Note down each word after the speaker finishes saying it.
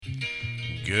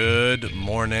Good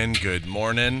morning, good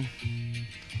morning.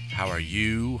 How are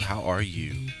you? How are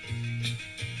you?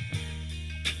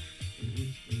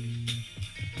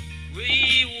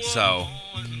 So,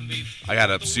 I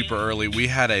got up super early. We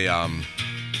had a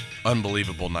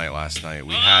unbelievable night last night.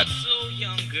 We had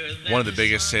one of the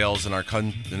biggest sales in our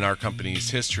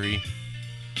company's history,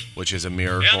 which is a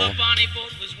miracle.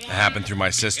 It happened through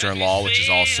my sister-in-law, which is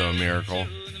also a miracle.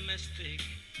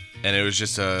 And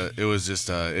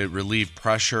it relieved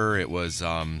pressure. It was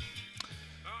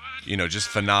just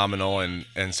phenomenal,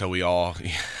 and so we all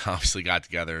obviously got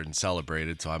together and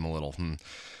celebrated. So I'm a little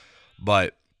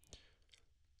but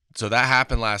so that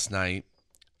happened last night,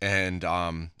 and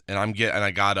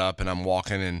I got up and I'm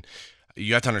walking, and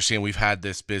you have to understand we've had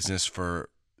this business for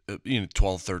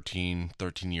 12, 13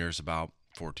 years, about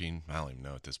 14, I don't even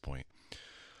know at this point.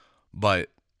 But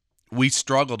we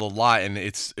struggled a lot, and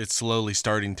it's slowly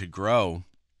starting to grow.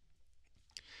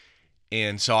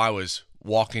 And so I was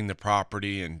walking the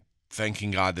property and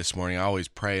thanking God this morning. I always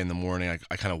pray in the morning.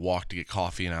 I kind of walk to get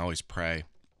coffee, and I always pray.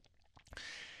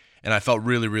 And I felt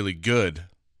really, really good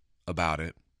about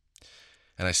it.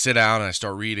 And I sit down and I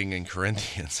start reading in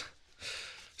Corinthians.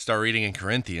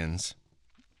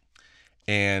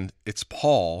 And it's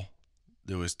Paul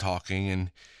that was talking,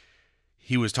 and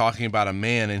he was talking about a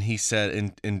man, and he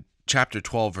said in chapter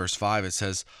 12, verse 5, it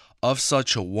says, "Of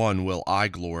such a one will I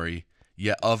glory,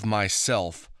 yet of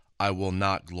myself I will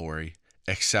not glory,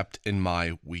 except in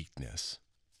my weakness."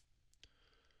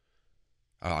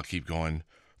 I'll keep going.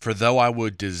 "For though I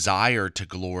would desire to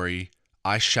glory,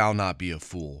 I shall not be a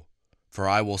fool, for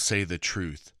I will say the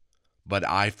truth. But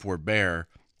I forbear,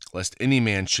 lest any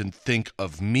man should think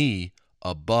of me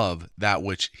above that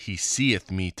which he seeth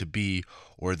me to be,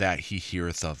 or that he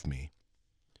heareth of me."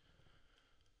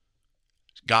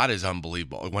 God is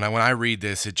unbelievable. When I read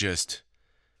this, it just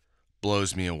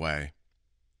blows me away.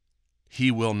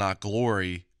 He will not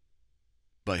glory,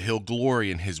 but he'll glory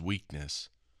in his weakness.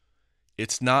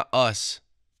 It's not us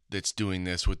that's doing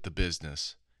this with the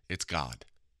business. It's God.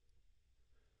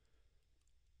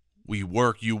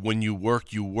 When you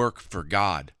work for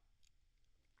God.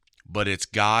 But it's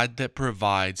God that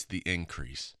provides the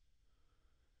increase.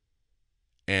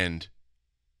 And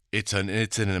it's an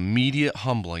immediate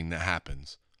humbling that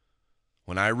happens.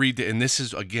 When I read it, and this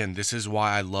is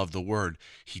why I love the word.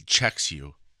 He checks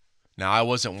you. Now, I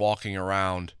wasn't walking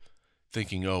around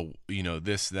thinking,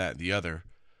 this, that, the other.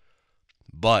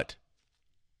 But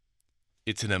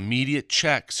it's an immediate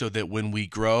check, so that when we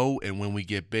grow and when we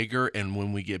get bigger and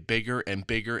when we get bigger and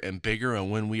bigger and bigger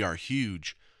and when we are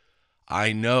huge,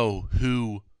 I know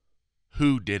who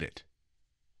did it.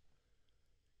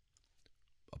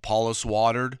 Apollos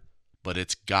watered, but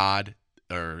it's God,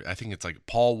 or I think it's like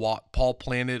Paul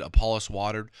planted, Apollos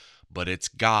watered, but it's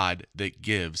God that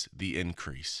gives the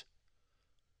increase.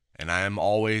 And I am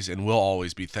always and will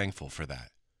always be thankful for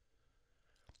that.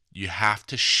 You have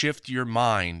to shift your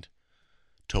mind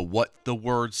to what the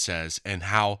word says and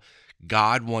how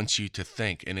God wants you to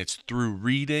think. And it's through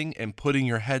reading and putting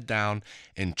your head down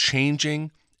and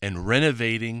changing and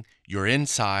renovating your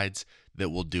insides that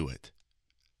will do it.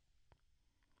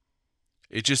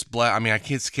 It just I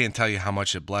can't tell you how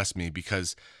much it blessed me,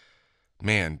 because,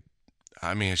 man,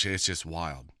 it's just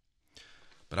wild.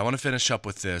 But I want to finish up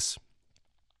with this.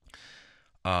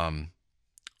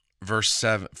 Verse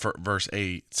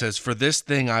 8 says, "For this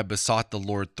thing I besought the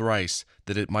Lord thrice,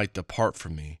 that it might depart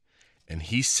from me. And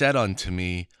he said unto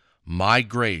me, My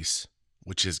grace,"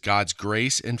 which is God's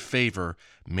grace and favor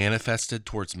manifested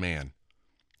towards man.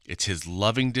 It's his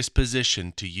loving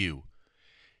disposition to you.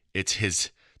 It's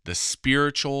the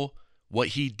spiritual, what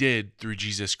he did through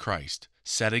Jesus Christ,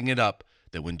 setting it up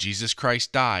that when Jesus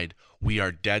Christ died, we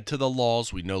are dead to the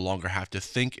laws. We no longer have to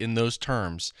think in those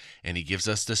terms. And he gives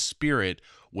us the Spirit,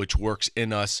 which works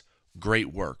in us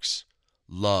great works.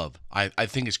 Love. I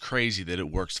think it's crazy that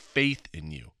it works faith in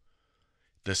you.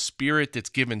 The Spirit that's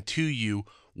given to you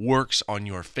works on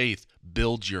your faith,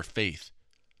 builds your faith.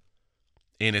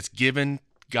 And it's given,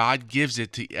 God gives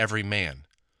it to every man.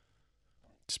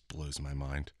 It just blows my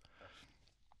mind.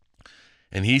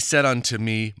 "And he said unto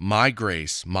me, My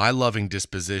grace, my loving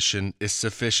disposition is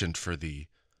sufficient for thee."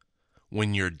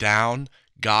 When you're down,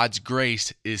 God's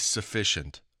grace is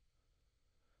sufficient.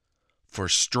 "For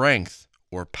strength,"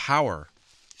 or power,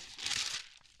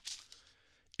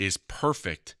 "is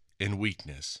perfect in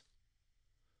weakness.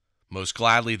 Most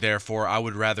gladly, therefore, I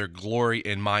would rather glory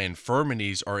in my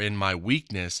infirmities or in my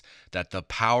weakness, that the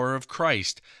power of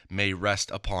Christ may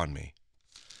rest upon me."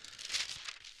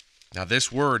 Now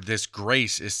this word, this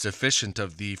grace is sufficient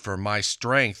of thee, for my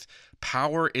strength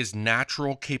Power is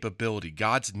natural capability.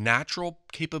 God's natural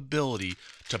capability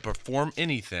to perform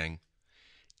anything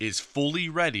is fully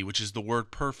ready, which is the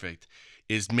word perfect,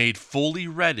 is made fully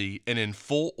ready and in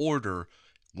full order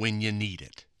when you need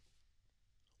it.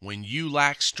 When you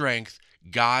lack strength,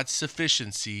 God's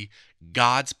sufficiency,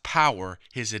 God's power,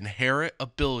 his inherent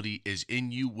ability is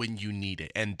in you when you need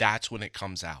it. And that's when it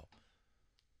comes out.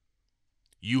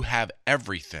 You have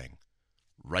everything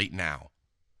right now.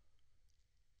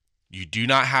 You do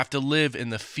not have to live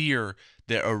in the fear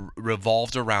that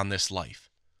revolves around this life.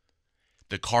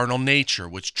 The carnal nature,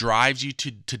 which drives you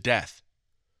to death.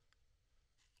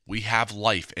 We have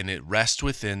life, and it rests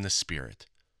within the Spirit.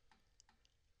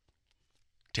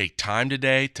 Take time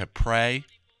today to pray.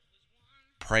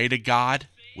 Pray to God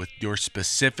with your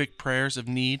specific prayers of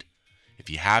need. If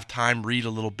you have time, read a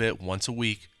little bit once a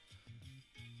week.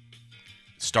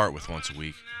 Start with once a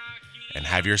week. And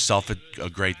have yourself a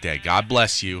great day. God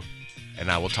bless you. And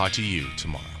I will talk to you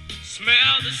tomorrow.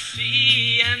 Smell the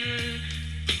sea and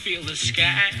feel the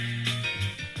sky.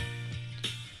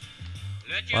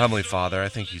 Well, Heavenly Father, I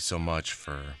thank you so much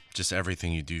for just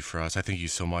everything you do for us. I thank you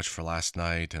so much for last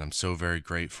night, and I'm so very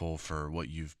grateful for what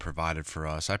you've provided for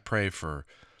us. I pray for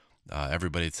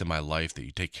everybody that's in my life, that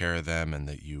you take care of them and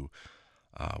that you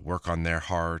work on their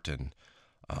heart and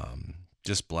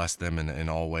just bless them in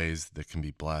all ways that can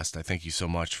be blessed. I thank you so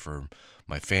much for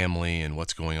my family and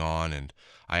what's going on, and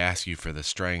I ask you for the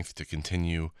strength to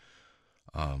continue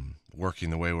working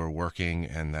the way we're working,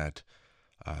 and that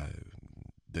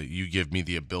you give me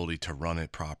the ability to run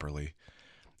it properly.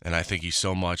 And I thank you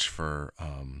so much for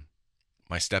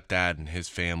my stepdad and his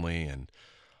family, and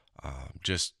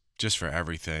just for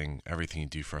everything you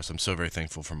do for us. I'm so very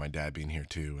thankful for my dad being here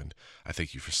too, and I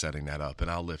thank you for setting that up.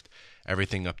 And I'll lift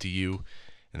everything up to you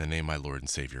in the name of my Lord and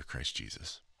Savior, Christ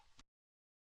Jesus.